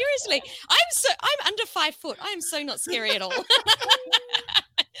me. Seriously. I'm under 5 foot. I am so not scary at all.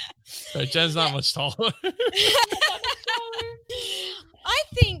 Jen's not much taller. I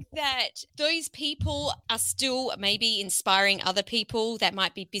think that those people are still maybe inspiring other people that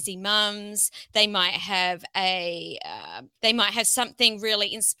might be busy mums. They might have something really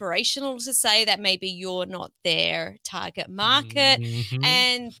inspirational to say that maybe you're not their target market,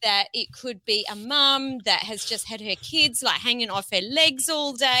 and that it could be a mum that has just had her kids hanging off her legs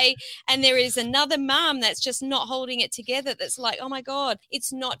all day, and there is another mum that's just not holding it together. That's oh my God,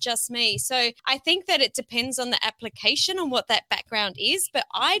 it's not just me. So I think that it depends on the application and what that background is, but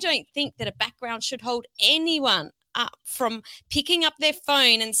I don't don't think that a background should hold anyone up from picking up their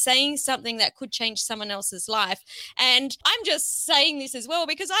phone and saying something that could change someone else's life. And I'm just saying this as well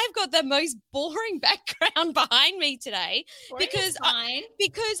because I've got the most boring background behind me today because I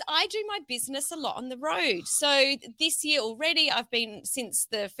do my business a lot on the road. So this year already, I've been since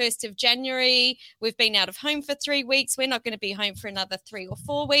the 1st of January, we've been out of home for 3 weeks. We're not going to be home for another 3 or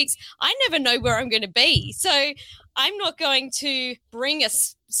 4 weeks. I never know where I'm going to be. So I'm not going to bring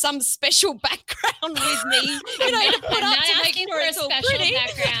some special background with me, to put up to make sure it's all pretty.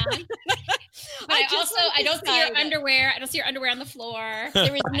 Background. But I don't see your underwear. I don't see your underwear on the floor.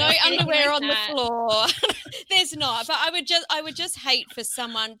 There is no underwear on the floor. There's not. But I would just hate for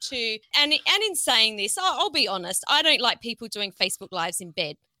someone to. And in saying this, I'll be honest. I don't like people doing Facebook Lives in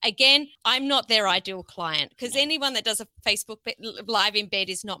bed. Again, I'm not their ideal client because anyone that does a Facebook Live in bed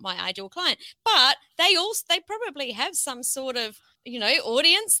is not my ideal client. But they probably have some sort of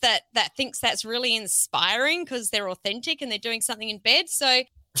audience that thinks that's really inspiring because they're authentic and they're doing something in bed. So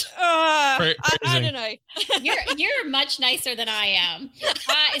I don't know. You're much nicer than I am.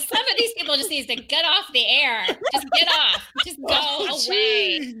 Some of these people just need to get off the air. Just get off. Just go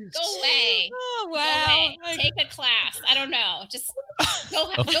away. Go away. Oh wow. Go away. Take a class. I don't know. Just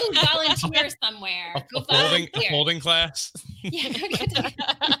go volunteer somewhere. A folding class. Yeah.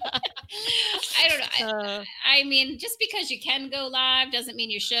 I don't know. I mean, just because you can go live doesn't mean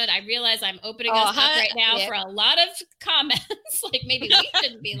you should. I realize I'm opening us up right now for a lot of comments. Like maybe we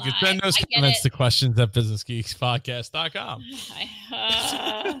shouldn't be live. You can send those comments to questions@businessgeekspodcast.com.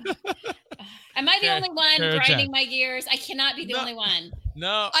 Am I the only one grinding my gears? I cannot be the only one.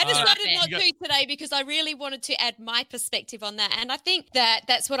 No, I decided not to today because I really wanted to add my perspective on that. And I think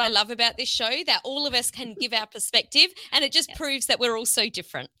that's what I love about this show, that all of us can give our perspective and it just proves that we're all so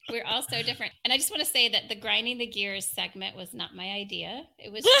different. We're all so different. And I just want to say that the grinding the gears segment was not my idea.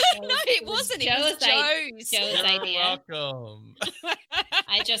 It was it wasn't. It was Joe's idea. Welcome.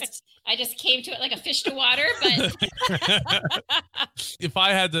 I just came to it like a fish to water, but if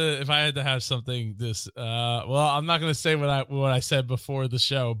I had to have something I'm not going to say what I said before the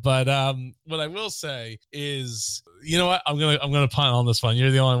show, but what I will say is, you know what, I'm gonna punt on this one.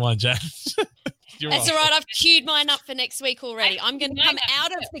 You're the only one, Jen. That's all right. I've queued mine up for next week already. I'm going to come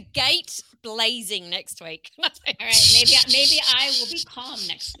out of the gate blazing next week. All right, maybe I will be calm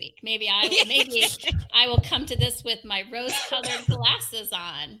next week. Maybe I will come to this with my rose-colored glasses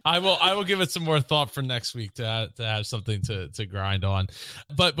on. I will give it some more thought for next week to have something to grind on.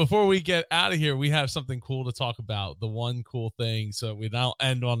 But before we get out of here, we have something cool to talk about. The one cool thing, so we don't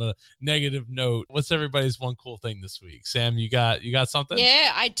end on a negative note. What's everybody's one cool thing this week? Sam, you got something?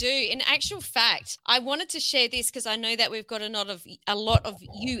 Yeah, I do. In actual fact, I wanted to share this because I know that we've got a lot of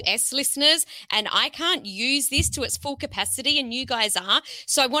US listeners and I can't use this to its full capacity and you guys are.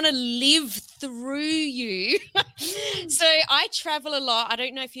 So I want to live through you. So I travel a lot. I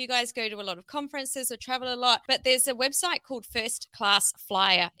don't know if you guys go to a lot of conferences or travel a lot, but there's a website called First Class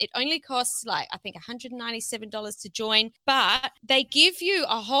Flyer. It only costs I think $197 to join, but they give you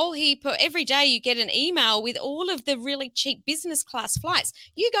a whole heap of, every day you get an email with all of the really cheap business class flights.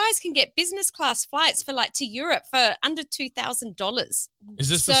 You guys can get business class flights for to Europe for under $2,000. Is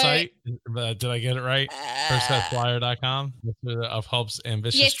this the site? Did I get it right? Firstclassflyer.com of helps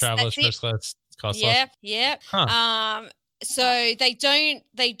ambitious travelers first class cost less. Yeah. Huh. So they don't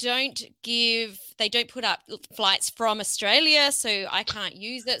put up flights from Australia, so I can't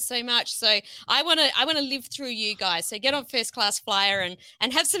use it so much. So I want to live through you guys. So get on First Class Flyer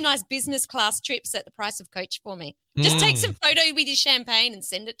and have some nice business class trips at the price of coach for me. Just take some photo with your champagne and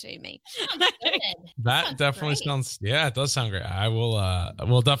send it to me. That definitely sounds, it does sound great. I will,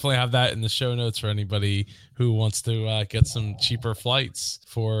 we'll definitely have that in the show notes for anybody who wants to get some cheaper flights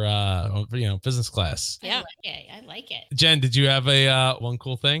for, business class. Yeah. I like it. Jen, did you have a one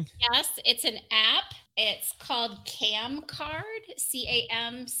cool thing? Yes, it's an app. It's called Camcard,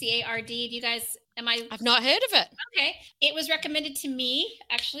 CAMCARD. Do you guys, I've not heard of it. Okay. It was recommended to me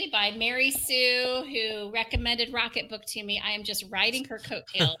actually by Mary Sue, who recommended Rocketbook to me. I am just riding her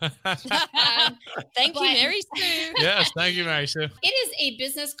coattails. Thank you, Mary Sue. Yes, thank you, Mary Sue. It is a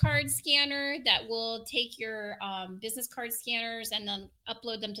business card scanner that will take your business card scanners and then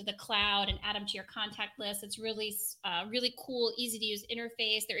upload them to the cloud and add them to your contact list. It's really, really cool, easy to use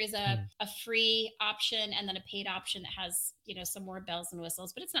interface. There is a free option and then a paid option that has, some more bells and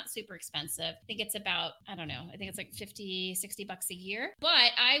whistles, but it's not super expensive. I think it's about, I don't know, I think it's like 50, 60 bucks a year.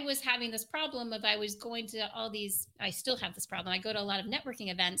 But I was having this problem of I was going to all these, I still have this problem. I go to a lot of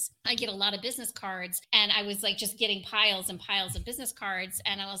networking events. I get a lot of business cards, and I was like just getting piles and piles of business cards.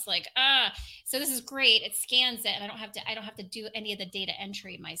 And I was like, so this is great. It scans it, and I don't have to do any of the data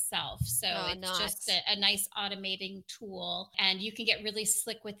entry myself. So it's just a nice automating tool, and you can get really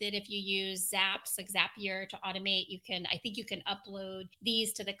slick with it if you use Zaps, like Zapier, to automate. I think you can upload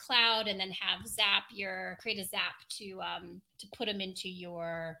these to the cloud and then have Zapier create a Zap to put them into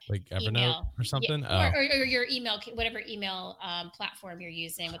your like Evernote email or something, or your email, whatever email platform you're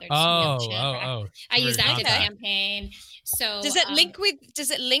using, whether it's I use ActiveCampaign. So does it link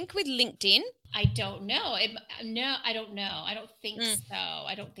with LinkedIn? I don't know. I don't know. I don't think so.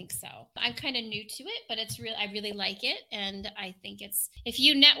 I don't think so. I'm kind of new to it, but I really like it. And I think if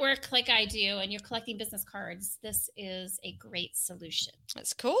you network like I do and you're collecting business cards, this is a great solution.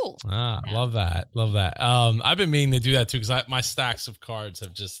 That's cool. Love that. Love that. I've been meaning to do that too, because my stacks of cards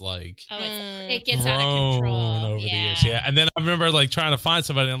have just like it gets out of control over the years. Yeah. And then I remember like trying to find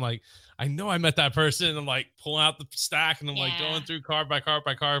somebody, and I'm like, I know I met that person, and I'm like pulling out the stack, and I'm like going through card by card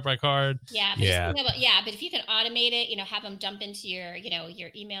by card by card. Yeah. But if you can automate it, have them dump into your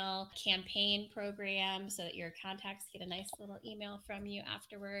email campaign program so that your contacts get a nice little email from you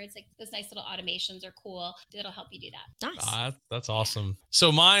afterwards. Like those nice little automations are cool. It'll help you do that. Nice. That's awesome.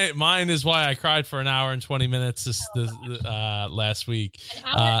 So mine is why I cried for an hour and 20 minutes last week. An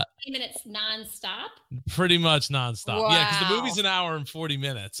hour and 20 minutes nonstop? Pretty much nonstop. Wow. Yeah, because the movie's an hour and 40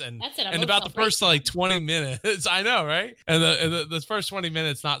 minutes. And about the first like 20 minutes, I know, right? And the first 20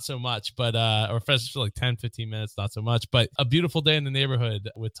 minutes, not so much, but or first like 10, 15 minutes, not so much. But A Beautiful Day in the Neighborhood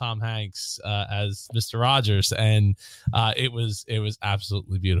with Tom Hanks as Mr. Rogers, and it was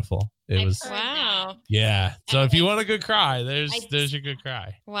absolutely beautiful. It was wow. Yeah. So if you want a good cry, there's your good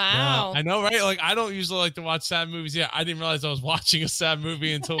cry. Wow. Yeah, I know, right? Like I don't usually like to watch sad movies. Yeah, I didn't realize I was watching a sad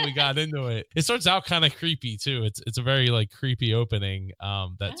movie until we got into it. It starts out kind of creepy too. It's a very like creepy opening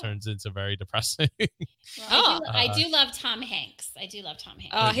that turns into very depressing. I do love Tom Hanks.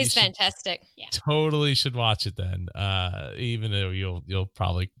 Oh, he's fantastic. Yeah. Totally should watch it then. Even though you'll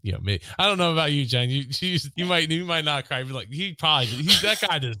probably I don't know about you, Jen. You might not cry, but like that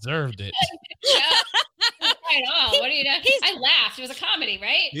guy deserved it. Right on. What do you know? I laughed. It was a comedy,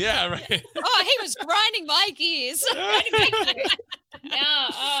 right? Yeah, right. He was grinding my gears. No,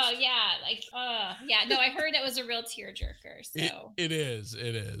 no, I heard that was a real tearjerker. So it is.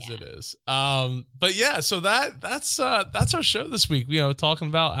 But yeah, so that's our show this week. Talking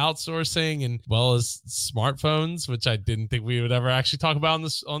about outsourcing and well as smartphones, which I didn't think we would ever actually talk about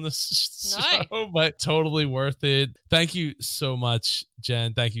on this show, but totally worth it. Thank you so much,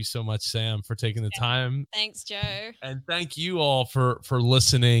 Jen. Thank you so much, Sam, for taking the time. Thanks, Joe. And thank you all for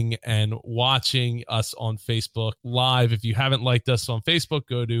listening and watching us on Facebook Live. If you haven't liked us on Facebook,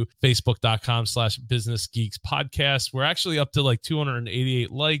 go to facebook.com/Business Geeks Podcast. We're actually up to like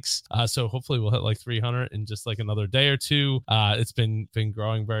 288 likes. So hopefully we'll hit like 300 in just like another day or two. It's been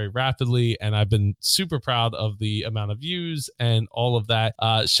growing very rapidly, and I've been super proud of the amount of views and all of that.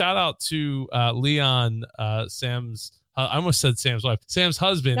 Shout out to Leon, Sam's I almost said Sam's wife, Sam's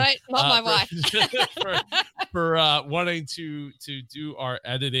husband. No, not my wife. for wanting to do our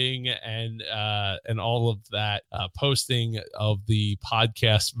editing and all of that, posting of the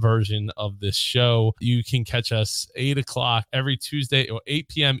podcast version of this show. You can catch us 8:00 every Tuesday, or 8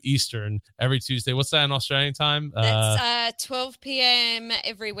 p.m. Eastern every Tuesday. What's that in Australian time? That's 12 p.m.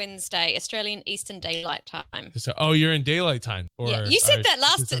 every Wednesday, Australian Eastern Daylight Time. So, you're in daylight time. Yeah, you said that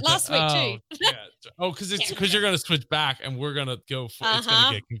last week too. Yeah. Because you're going to switch back, and we're going to go for it's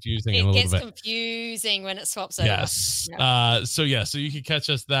going to get confusing a little bit. It gets confusing when it swaps over. Yes. So you can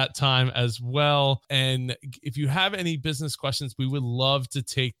catch us that time as well. And if you have any business questions, we would love to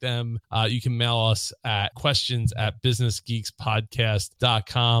take them. You can mail us at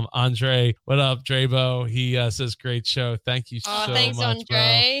questions@businessgeekspodcast.com. Andre, what up, Drebo? He says, great show. Thank you so much. Thanks,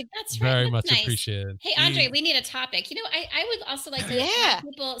 Andre. That's right. Very much nice. appreciated. Hey, Andre, we need a topic. I would also like to have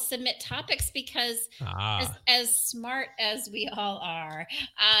people submit topics, because as smart as we all are,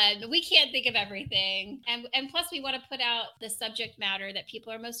 we can't think of everything. And plus, we want to put out the subject matter that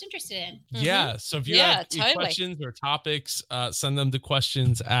people are most interested in. Yeah. So if you have any questions or topics, send them to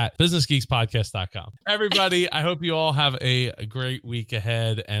questions@businessgeekspodcast.com. Everybody, I hope you all have a great week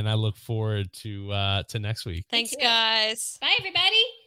ahead, and I look forward to next week. Thanks, guys. Bye, everybody.